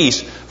kingdom of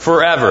peace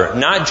forever,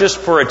 not just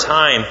for a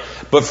time,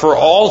 but for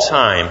all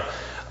time.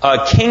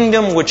 A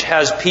kingdom which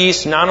has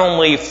peace not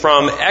only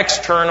from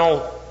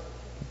external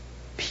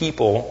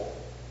people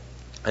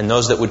and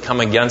those that would come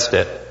against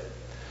it,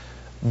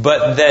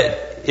 but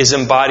that is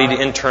embodied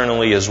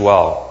internally as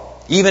well.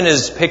 even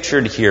as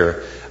pictured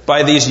here,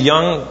 by these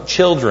young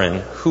children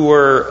who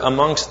are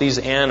amongst these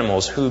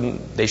animals whom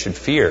they should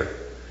fear,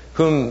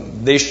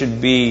 whom they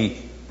should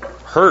be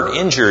hurt,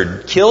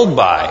 injured, killed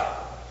by.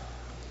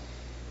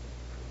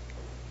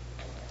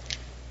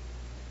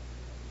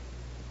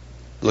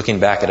 Looking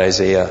back at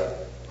Isaiah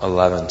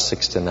 11,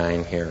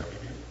 6-9 here,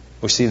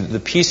 we see the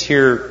peace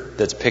here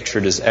that's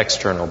pictured is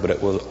external, but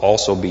it will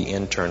also be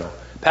internal.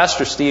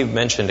 Pastor Steve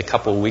mentioned a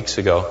couple of weeks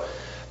ago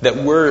that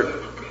we're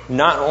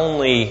not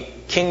only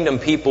kingdom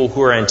people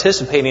who are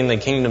anticipating the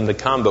kingdom to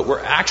come, but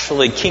we're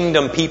actually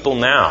kingdom people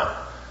now.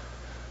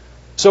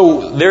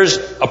 So there's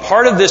a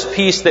part of this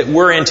peace that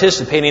we're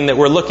anticipating, that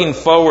we're looking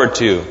forward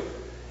to.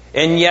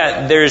 And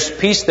yet there's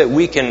peace that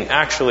we can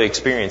actually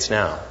experience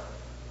now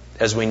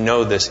as we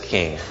know this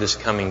King, this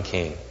coming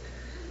King,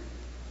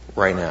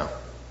 right now.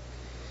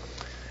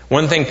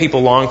 One thing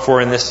people long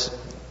for in this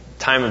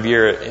time of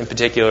year in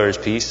particular is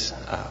peace.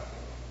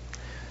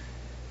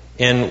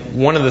 And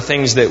one of the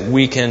things that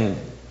we can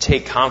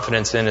take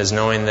confidence in is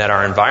knowing that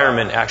our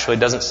environment actually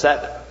doesn't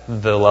set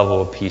the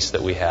level of peace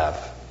that we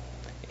have.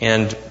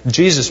 And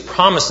Jesus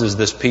promises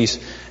this peace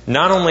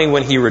not only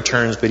when He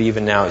returns, but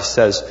even now. He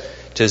says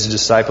to His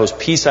disciples,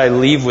 "Peace I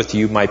leave with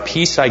you, my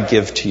peace I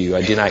give to you.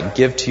 I do not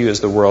give to you as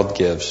the world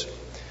gives.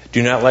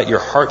 Do not let your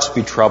hearts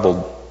be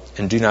troubled,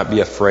 and do not be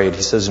afraid."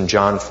 He says in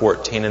John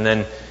 14, and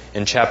then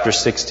in chapter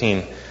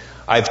 16,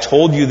 "I've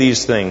told you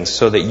these things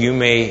so that you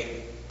may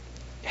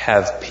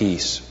have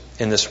peace.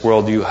 In this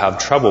world you have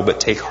trouble, but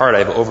take heart, I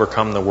have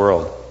overcome the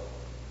world."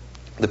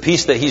 The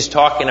peace that He's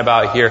talking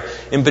about here,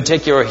 in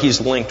particular,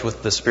 He's linked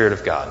with the Spirit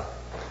of God.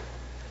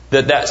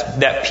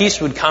 That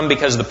peace would come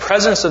because the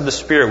presence of the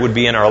Spirit would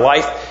be in our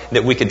life,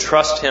 that we could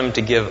trust Him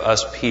to give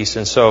us peace.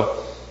 And so,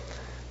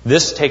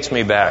 this takes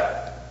me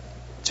back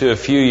to a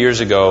few years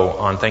ago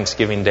on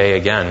Thanksgiving Day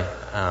again.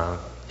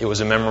 It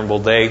was a memorable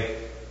day.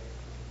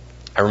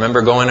 I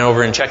remember going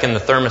over and checking the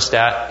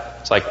thermostat.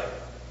 It's like,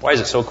 why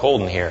is it so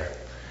cold in here?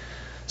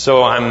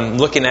 So I'm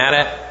looking at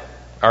it.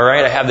 All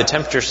right, I have the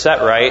temperature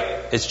set right.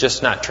 It's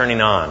just not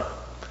turning on.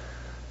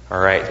 All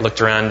right,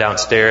 looked around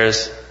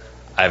downstairs.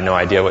 I have no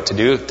idea what to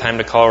do. Time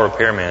to call a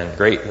repairman.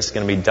 Great, this is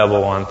going to be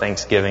double on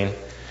Thanksgiving.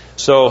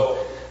 So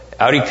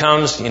out he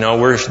comes.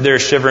 We're there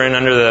shivering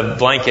under the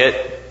blanket.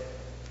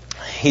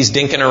 He's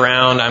dinking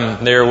around.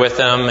 I'm there with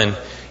him, and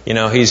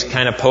he's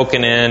kind of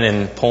poking in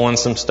and pulling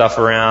some stuff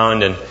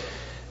around, and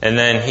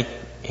then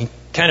he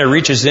kind of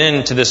reaches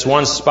into this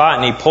one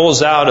spot and he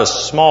pulls out a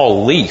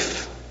small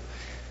leaf.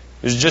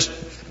 It was just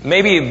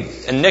maybe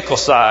a nickel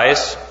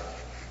size,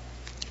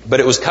 but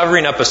it was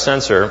covering up a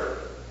sensor,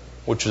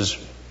 which was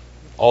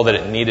all that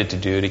it needed to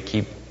do to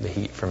keep the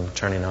heat from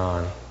turning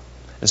on.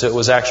 And so it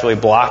was actually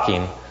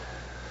blocking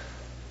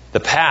the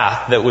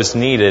path that was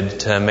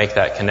needed to make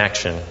that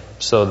connection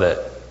so that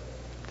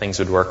things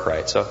would work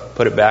right. So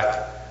put it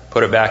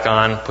back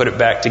on, put it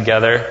back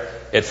together.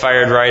 It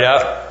fired right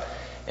up,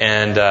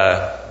 and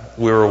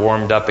we were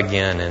warmed up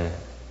again. And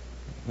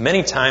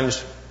many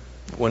times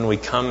when we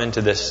come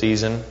into this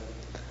season,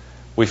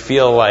 we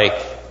feel like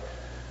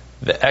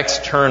the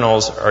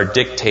externals are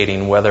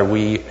dictating whether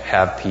we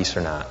have peace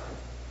or not.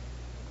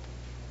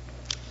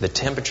 The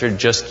temperature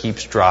just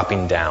keeps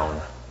dropping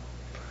down.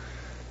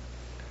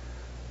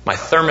 My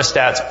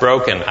thermostat's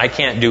broken. I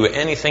can't do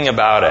anything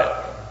about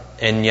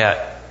it. And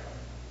yet,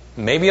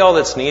 maybe all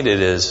that's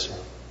needed is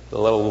the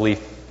little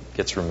leaf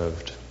gets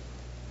removed.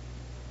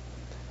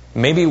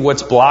 Maybe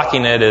what's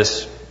blocking it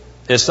is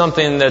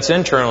something that's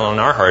internal in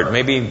our heart.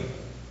 Maybe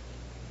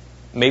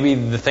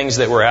the things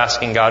that we're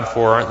asking God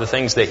for aren't the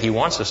things that He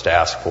wants us to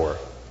ask for.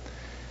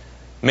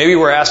 Maybe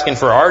we're asking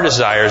for our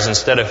desires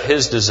instead of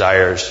His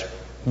desires,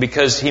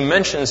 because He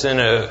mentions in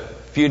a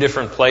few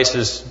different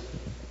places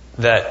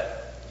that,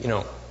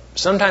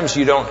 sometimes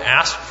you don't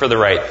ask for the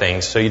right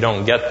things, so you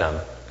don't get them.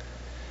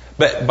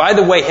 But by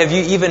the way, have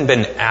you even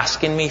been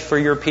asking me for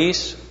your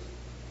peace?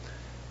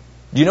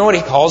 Do you know what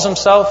He calls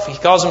Himself? He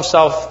calls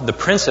Himself the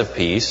Prince of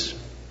Peace.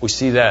 We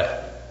see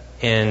that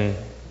in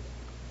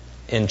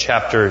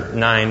chapter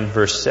 9,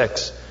 verse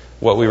 6,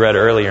 what we read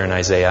earlier in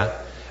Isaiah.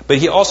 But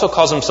He also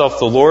calls Himself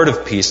the Lord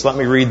of Peace. Let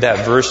me read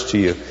that verse to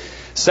you.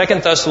 2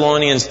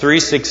 Thessalonians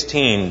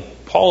 3:16,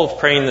 Paul is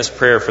praying this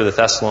prayer for the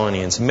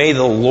Thessalonians. "May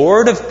the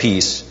Lord of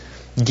peace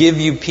give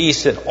you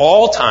peace at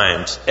all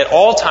times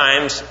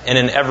and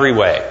in every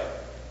way."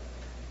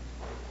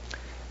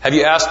 Have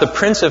you asked the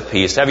Prince of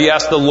Peace? Have you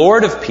asked the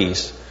Lord of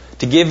Peace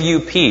to give you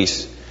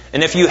peace?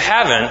 And if you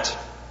haven't,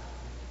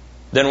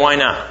 then why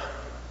not?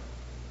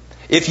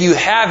 If you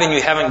have and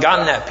you haven't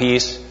gotten that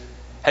peace,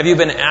 have you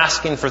been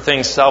asking for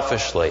things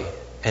selfishly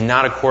and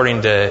not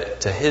according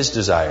to His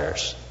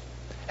desires?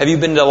 Have you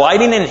been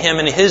delighting in Him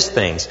and His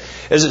things?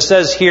 As it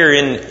says here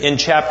in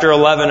chapter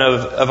 11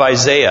 of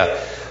Isaiah,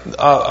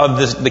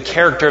 of the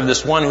character of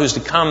this one who's to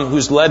come,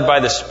 who's led by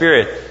the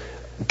Spirit,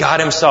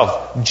 God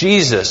Himself,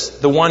 Jesus,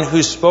 the one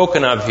who's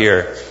spoken of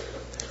here,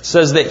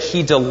 says that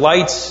He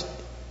delights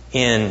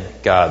in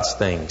God's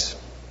things.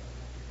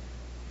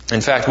 In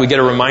fact, we get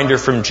a reminder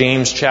from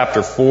James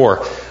chapter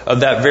 4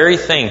 of that very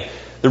thing,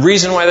 The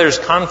reason why there's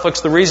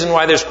conflicts, the reason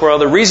why there's quarrel,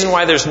 the reason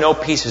why there's no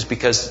peace is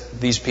because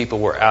these people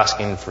were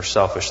asking for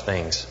selfish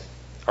things.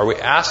 Are we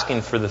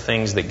asking for the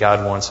things that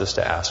God wants us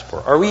to ask for?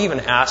 Are we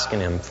even asking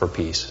Him for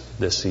peace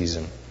this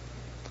season?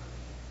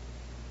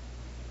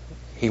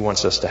 He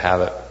wants us to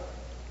have it.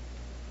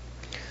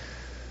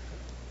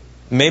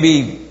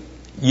 Maybe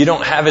you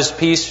don't have His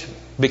peace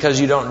because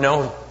you don't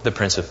know the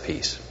Prince of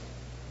Peace.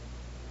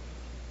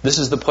 This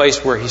is the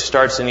place where He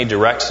starts and He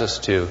directs us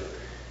to.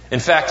 In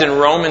fact, in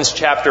Romans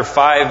chapter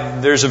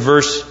 5, there's a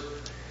verse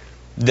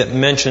that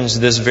mentions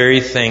this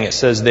very thing. It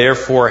says,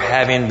 "Therefore,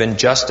 having been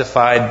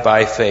justified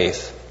by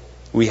faith,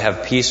 we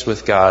have peace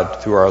with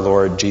God through our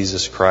Lord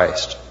Jesus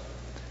Christ."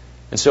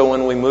 And so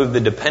when we move the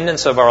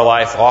dependence of our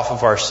life off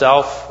of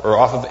ourselves or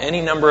off of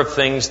any number of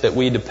things that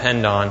we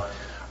depend on,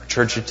 our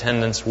church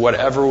attendance,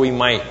 whatever we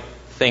might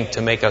think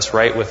to make us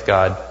right with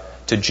God,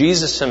 to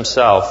Jesus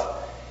Himself,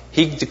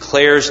 He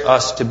declares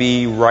us to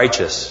be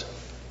righteous.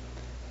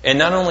 And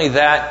not only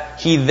that,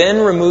 He then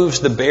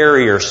removes the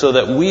barrier so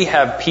that we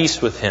have peace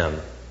with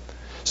Him.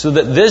 So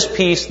that this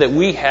peace that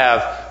we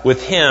have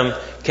with Him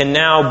can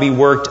now be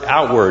worked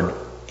outward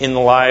in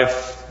the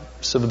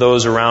lives of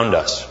those around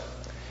us.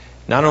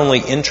 Not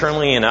only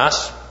internally in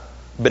us,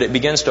 but it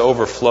begins to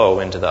overflow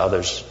into the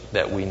others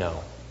that we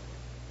know.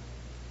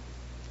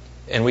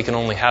 And we can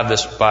only have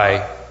this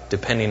by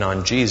depending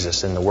on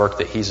Jesus and the work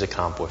that He's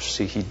accomplished.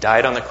 See, He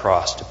died on the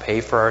cross to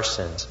pay for our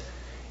sins.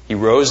 He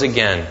rose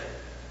again,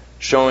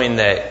 showing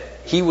that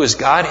He was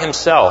God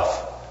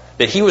Himself,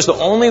 that He was the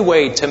only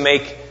way to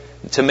make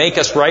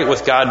us right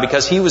with God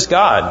because He was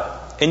God.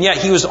 And yet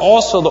He was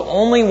also the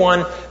only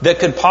one that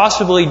could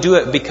possibly do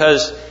it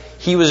because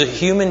He was a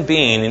human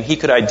being and He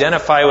could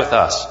identify with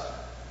us.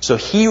 So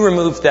He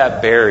removed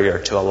that barrier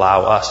to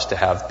allow us to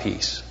have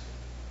peace.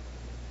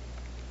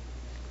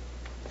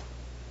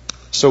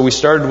 So we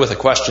started with a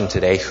question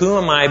today. Who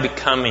am I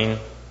becoming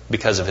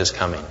because of His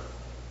coming?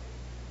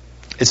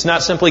 It's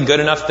not simply good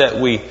enough that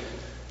we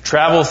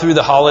travel through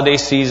the holiday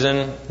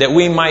season, that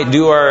we might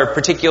do our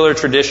particular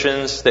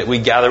traditions, that we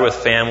gather with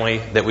family,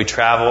 that we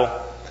travel.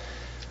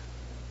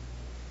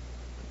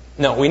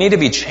 No, we need to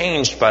be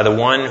changed by the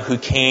one who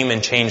came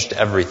and changed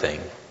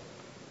everything.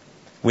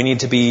 We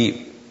need to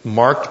be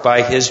marked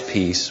by His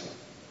peace,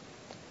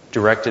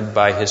 directed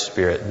by His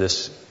Spirit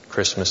this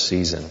Christmas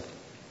season.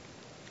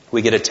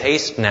 We get a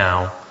taste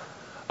now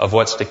of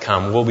what's to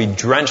come. We'll be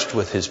drenched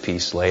with His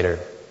peace later.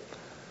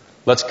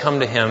 Let's come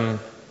to Him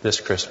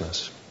this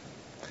Christmas.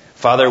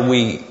 Father,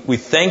 we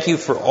thank You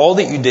for all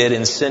that You did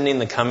in sending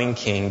the coming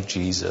King,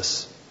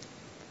 Jesus.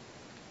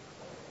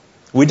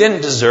 We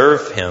didn't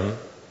deserve Him.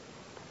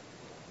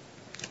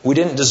 We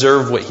didn't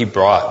deserve what He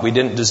brought. We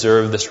didn't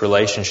deserve this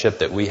relationship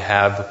that we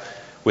have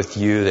with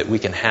You, that we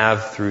can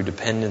have through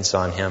dependence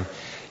on Him.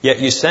 Yet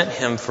You sent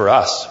Him for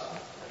us.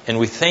 And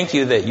we thank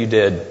You that You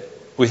did.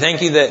 We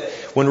thank You that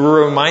when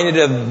we're reminded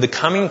of the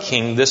coming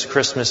King this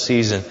Christmas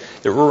season,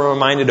 that we're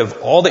reminded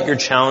of all that You're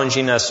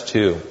challenging us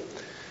to.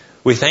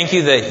 We thank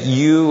You that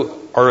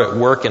You are at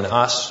work in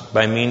us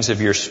by means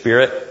of Your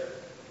Spirit.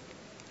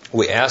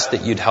 We ask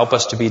that You'd help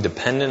us to be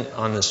dependent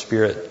on the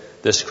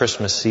Spirit this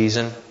Christmas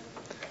season.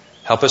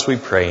 Help us, we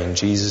pray, in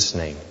Jesus'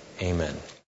 name. Amen.